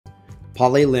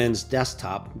PolyLens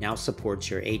Desktop now supports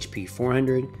your HP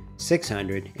 400,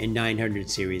 600, and 900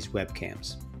 series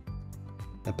webcams.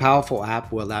 The powerful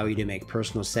app will allow you to make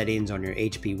personal settings on your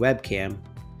HP webcam,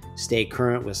 stay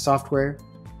current with software,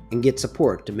 and get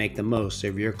support to make the most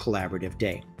of your collaborative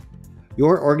day.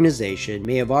 Your organization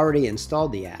may have already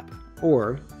installed the app,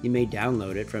 or you may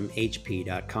download it from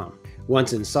hp.com.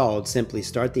 Once installed, simply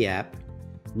start the app.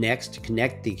 Next,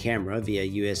 connect the camera via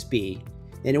USB,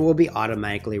 and it will be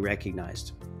automatically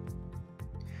recognized.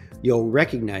 You'll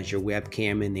recognize your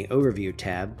webcam in the Overview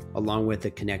tab, along with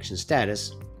the connection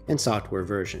status and software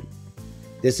version.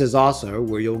 This is also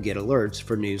where you'll get alerts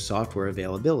for new software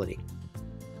availability.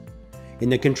 In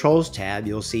the Controls tab,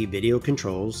 you'll see video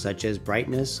controls such as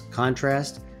brightness,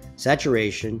 contrast,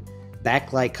 saturation,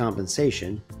 backlight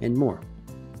compensation, and more.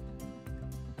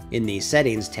 In the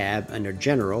Settings tab under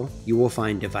General, you will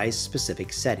find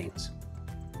device-specific settings.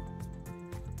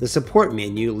 The Support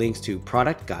menu links to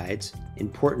product guides,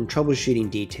 important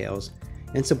troubleshooting details,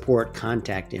 and support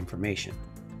contact information.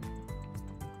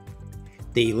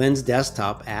 The Lens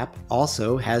Desktop app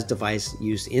also has device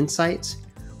use insights,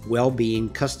 well-being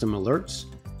custom alerts,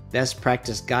 best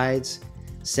practice guides,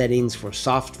 settings for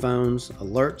soft phones,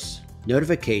 alerts,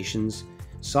 notifications,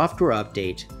 software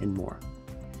update, and more.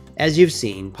 As you've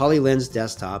seen, PolyLens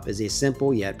Desktop is a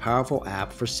simple yet powerful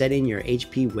app for setting your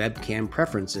HP webcam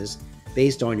preferences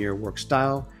based on your work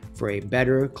style for a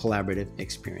better collaborative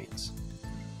experience.